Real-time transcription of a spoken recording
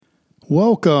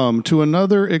Welcome to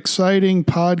another exciting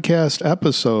podcast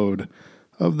episode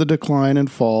of The Decline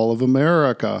and Fall of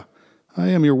America. I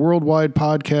am your worldwide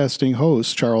podcasting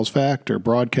host, Charles Factor,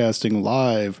 broadcasting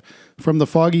live from the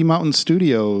Foggy Mountain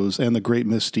Studios and the Great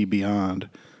Misty beyond.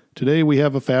 Today we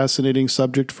have a fascinating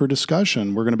subject for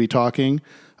discussion. We're going to be talking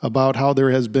about how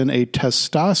there has been a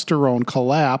testosterone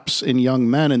collapse in young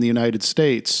men in the United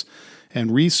States.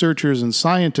 And researchers and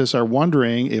scientists are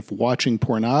wondering if watching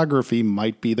pornography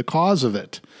might be the cause of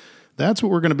it. That's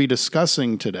what we're going to be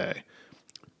discussing today.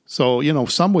 So,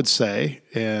 some would say,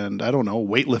 and I don't know,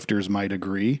 weightlifters might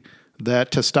agree,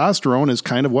 that testosterone is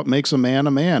kind of what makes a man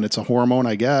a man. It's a hormone,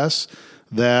 I guess,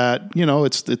 that,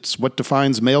 it's what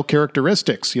defines male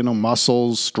characteristics,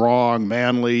 muscles, strong,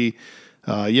 manly,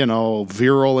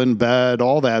 virile in bed,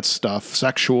 all that stuff,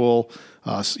 sexual,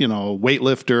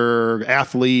 weightlifter,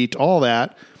 athlete, all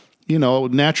that,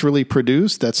 naturally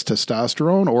produced, that's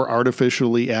testosterone, or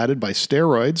artificially added by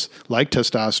steroids like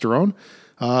testosterone.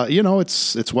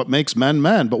 It's what makes men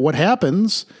men. But what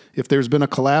happens if there's been a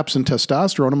collapse in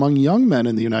testosterone among young men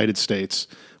in the United States,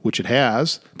 which it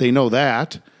has? They know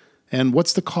that. And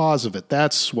what's the cause of it?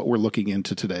 That's what we're looking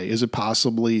into today. Is it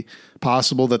possible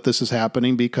that this is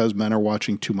happening because men are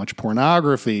watching too much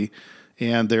pornography,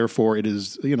 and therefore it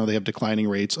is, they have declining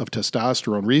rates of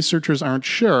testosterone? Researchers aren't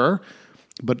sure,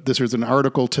 but this is an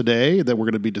article today that we're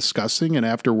going to be discussing, and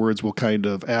afterwards we'll kind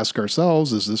of ask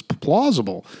ourselves, is this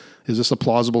plausible? Is this a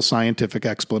plausible scientific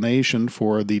explanation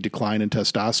for the decline in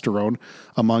testosterone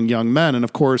among young men? And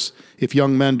of course, if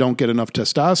young men don't get enough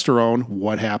testosterone,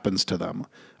 what happens to them?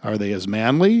 Are they as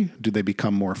manly? Do they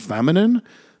become more feminine?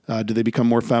 Do they become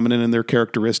more feminine in their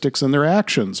characteristics and their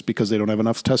actions because they don't have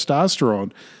enough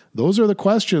testosterone? Those are the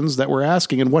questions that we're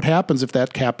asking. And what happens if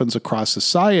that happens across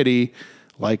society,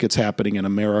 like it's happening in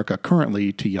America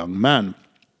currently to young men?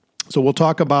 So we'll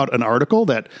talk about an article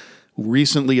that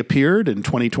recently appeared in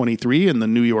 2023 in the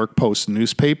New York Post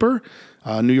newspaper.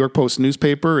 New York Post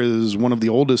newspaper is one of the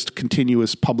oldest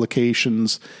continuous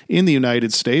publications in the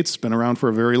United States. It's been around for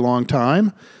a very long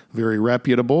time, very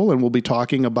reputable, and we'll be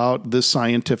talking about this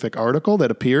scientific article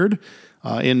that appeared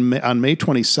on May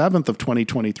 27th of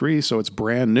 2023, so it's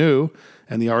brand new,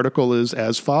 and the article is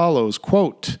as follows,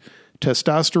 quote,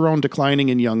 "Testosterone declining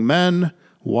in young men,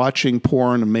 watching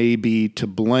porn may be to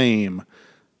blame."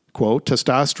 Quote,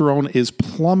 "Testosterone is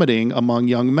plummeting among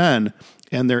young men,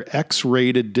 and their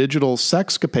X-rated digital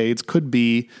sexcapades could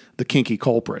be the kinky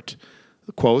culprit."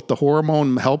 Quote, "The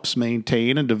hormone helps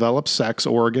maintain and develop sex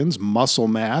organs, muscle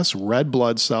mass, red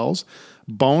blood cells,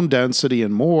 bone density,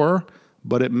 and more,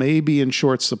 but it may be in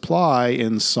short supply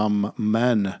in some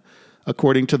men.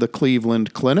 According to the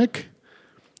Cleveland Clinic,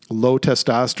 low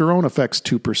testosterone affects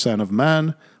 2% of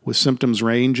men, with symptoms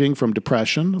ranging from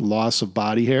depression, loss of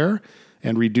body hair,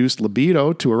 and reduced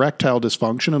libido to erectile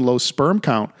dysfunction and low sperm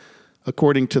count.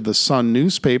 According to the Sun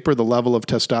newspaper, the level of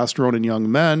testosterone in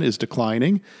young men is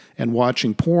declining, and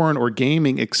watching porn or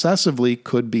gaming excessively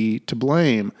could be to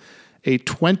blame. A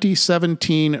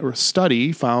 2017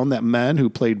 study found that men who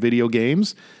played video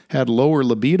games had lower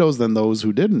libidos than those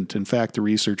who didn't. In fact, the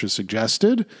researchers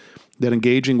suggested that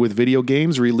engaging with video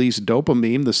games released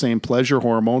dopamine, the same pleasure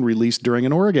hormone released during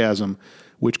an orgasm,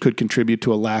 which could contribute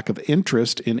to a lack of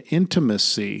interest in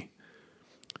intimacy.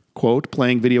 Quote,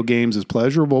 "Playing video games is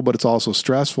pleasurable, but it's also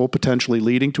stressful, potentially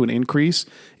leading to an increase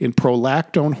in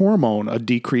prolactin hormone, a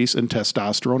decrease in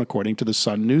testosterone," according to the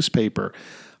Sun newspaper.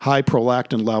 "High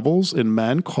prolactin levels in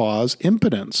men cause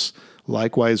impotence.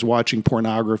 Likewise, watching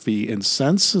pornography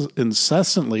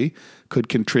incessantly could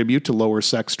contribute to lower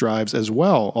sex drives as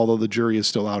well, although the jury is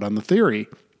still out on the theory."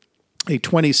 A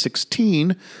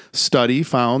 2016 study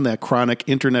found that chronic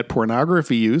internet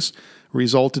pornography use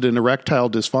resulted in erectile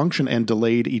dysfunction and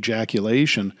delayed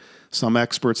ejaculation. Some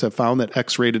experts have found that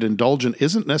X-rated indulgence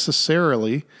isn't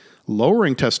necessarily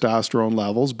lowering testosterone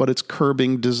levels, but it's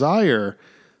curbing desire.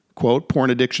 Quote, "Porn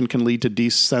addiction can lead to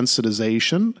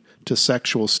desensitization to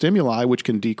sexual stimuli, which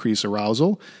can decrease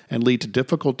arousal and lead to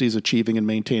difficulties achieving and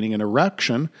maintaining an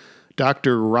erection."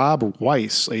 Dr. Rob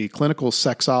Weiss, a clinical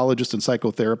sexologist and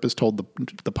psychotherapist, told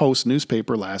the Post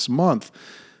newspaper last month.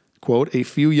 Quote, "A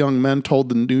few young men told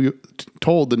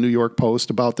the New York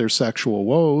Post about their sexual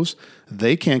woes.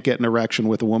 They can't get an erection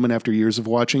with a woman after years of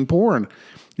watching porn.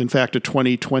 In fact, a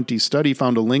 2020 study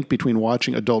found a link between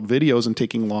watching adult videos and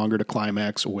taking longer to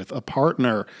climax with a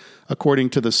partner.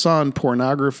 According to The Sun,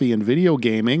 pornography and video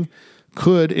gaming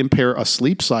could impair a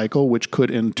sleep cycle, which could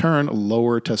in turn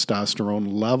lower testosterone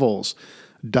levels.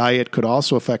 Diet could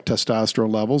also affect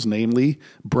testosterone levels, namely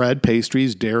bread,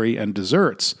 pastries, dairy, and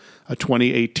desserts. A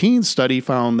 2018 study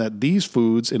found that these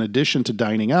foods, in addition to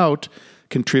dining out,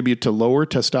 contribute to lower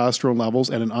testosterone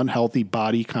levels and an unhealthy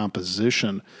body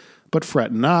composition. But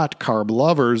fret not, carb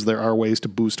lovers, there are ways to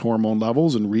boost hormone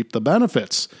levels and reap the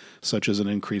benefits, such as an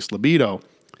increased libido,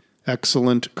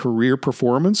 excellent career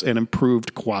performance, and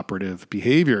improved cooperative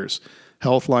behaviors.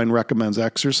 Healthline recommends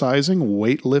exercising,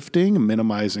 weightlifting,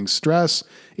 minimizing stress,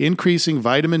 increasing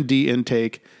vitamin D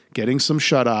intake, getting some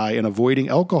shut-eye, and avoiding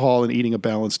alcohol and eating a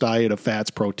balanced diet of fats,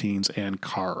 proteins, and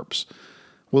carbs.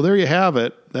 Well, there you have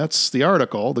it. That's the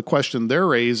article. The question they're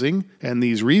raising and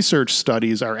these research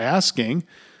studies are asking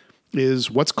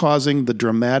is what's causing the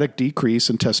dramatic decrease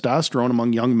in testosterone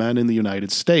among young men in the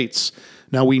United States.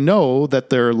 Now, we know that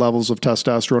their levels of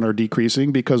testosterone are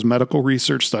decreasing because medical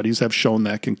research studies have shown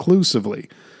that conclusively.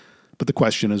 But the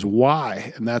question is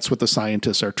why? And that's what the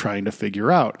scientists are trying to figure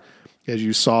out. As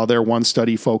you saw there, one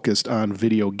study focused on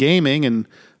video gaming, and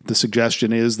the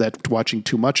suggestion is that watching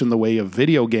too much in the way of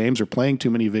video games or playing too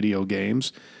many video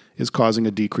games is causing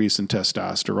a decrease in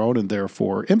testosterone and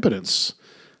therefore impotence.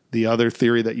 The other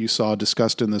theory that you saw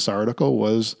discussed in this article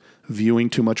was viewing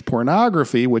too much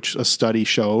pornography, which a study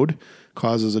showed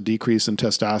causes a decrease in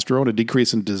testosterone, a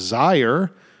decrease in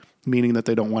desire, meaning that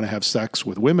they don't want to have sex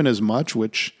with women as much,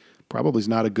 which probably is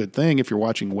not a good thing if you're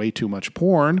watching way too much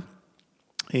porn.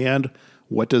 And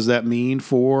what does that mean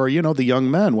for, the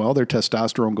young men? Well, their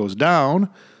testosterone goes down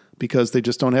because they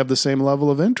just don't have the same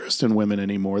level of interest in women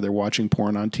anymore. They're watching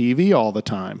porn on TV all the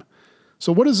time.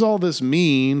 So what does all this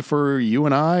mean for you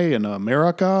and I and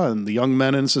America and the young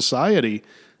men in society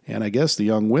and I guess the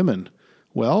young women?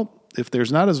 Well, if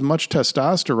there's not as much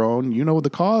testosterone, you know the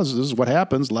causes. What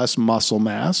happens? Less muscle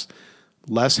mass,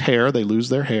 less hair. They lose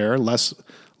their hair. Less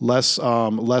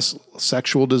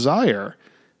sexual desire,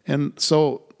 and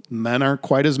so men aren't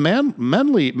quite as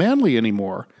manly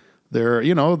anymore. They're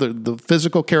the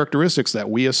physical characteristics that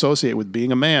we associate with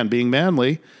being a man, being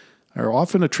manly, are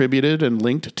often attributed and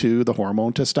linked to the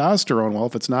hormone testosterone. Well,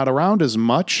 if it's not around as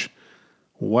much,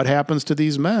 what happens to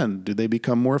these men? Do they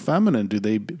become more feminine? Do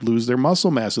they lose their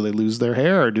muscle mass? Do they lose their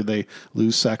hair? Do they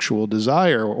lose sexual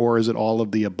desire? Or is it all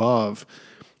of the above?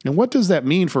 And what does that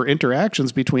mean for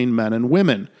interactions between men and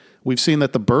women? We've seen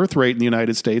that the birth rate in the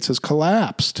United States has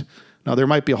collapsed. Now, there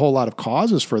might be a whole lot of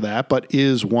causes for that, but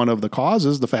is one of the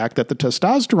causes the fact that the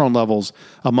testosterone levels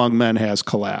among men has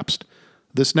collapsed?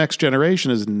 This next generation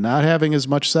is not having as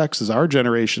much sex as our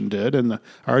generation did, and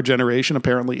our generation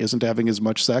apparently isn't having as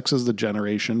much sex as the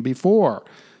generation before.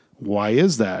 Why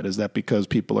is that? Is that because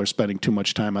people are spending too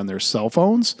much time on their cell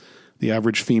phones? The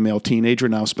average female teenager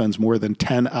now spends more than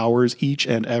 10 hours each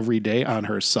and every day on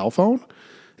her cell phone.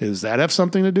 Does that have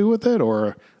something to do with it?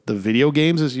 Or the video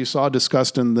games, as you saw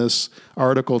discussed in this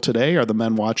article today, are the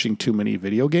men watching too many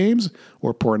video games?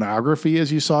 Or pornography,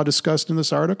 as you saw discussed in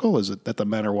this article? Is it that the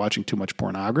men are watching too much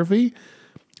pornography?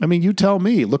 I mean, you tell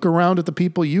me. Look around at the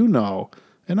people you know.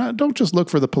 And don't just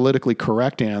look for the politically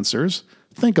correct answers.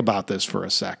 Think about this for a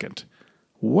second.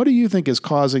 What do you think is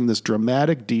causing this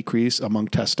dramatic decrease among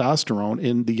testosterone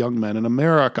in the young men in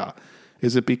America?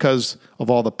 Is it because of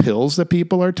all the pills that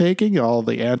people are taking, all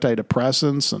the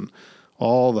antidepressants and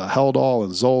all the Haldol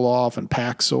and Zoloft and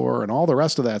Paxor and all the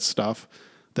rest of that stuff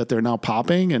that they're now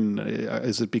popping? And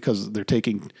is it because they're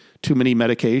taking too many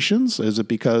medications? Is it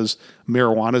because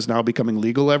marijuana is now becoming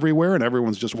legal everywhere and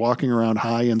everyone's just walking around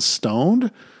high and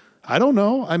stoned? I don't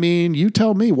know. I mean, you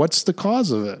tell me, what's the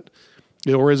cause of it?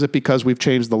 Or is it because we've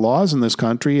changed the laws in this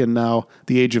country and now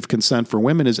the age of consent for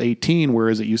women is 18,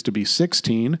 whereas it used to be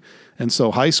 16? And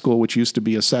so high school, which used to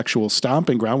be a sexual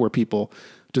stomping ground where people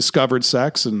discovered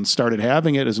sex and started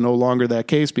having it, is no longer that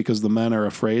case because the men are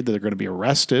afraid that they're going to be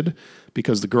arrested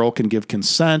because the girl can give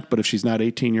consent, but if she's not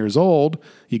 18 years old,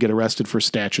 you get arrested for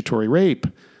statutory rape.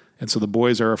 And so the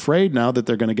boys are afraid now that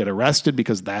they're going to get arrested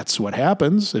because that's what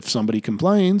happens if somebody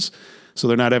complains. So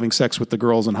they're not having sex with the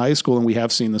girls in high school, and we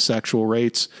have seen the sexual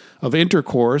rates of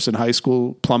intercourse in high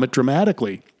school plummet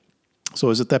dramatically. So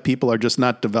is it that people are just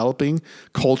not developing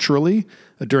culturally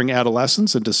during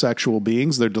adolescence into sexual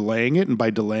beings? They're delaying it, and by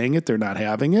delaying it, they're not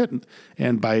having it.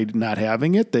 And by not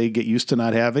having it, they get used to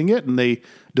not having it, and they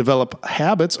develop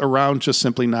habits around just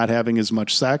simply not having as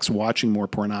much sex, watching more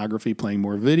pornography, playing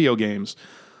more video games.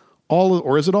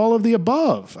 Or is it all of the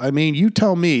above? I mean, you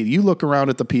tell me. You look around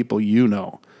at the people you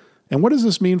know. And what does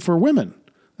this mean for women?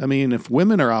 I mean, if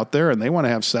women are out there and they want to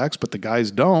have sex, but the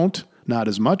guys don't, not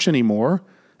as much anymore,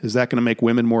 is that going to make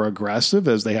women more aggressive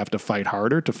as they have to fight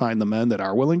harder to find the men that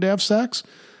are willing to have sex?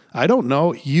 I don't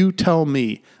know. You tell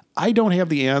me. I don't have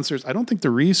the answers. I don't think the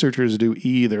researchers do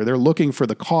either. They're looking for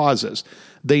the causes.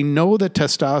 They know that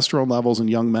testosterone levels in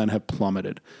young men have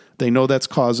plummeted. They know that's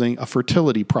causing a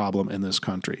fertility problem in this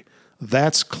country.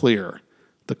 That's clear.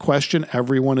 The question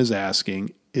everyone is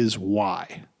asking is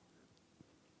why?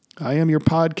 I am your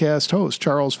podcast host,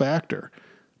 Charles Factor,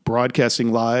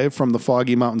 broadcasting live from the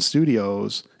Foggy Mountain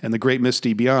Studios and the Great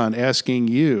Misty Beyond, asking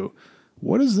you,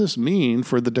 what does this mean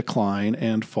for the decline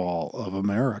and fall of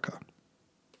America?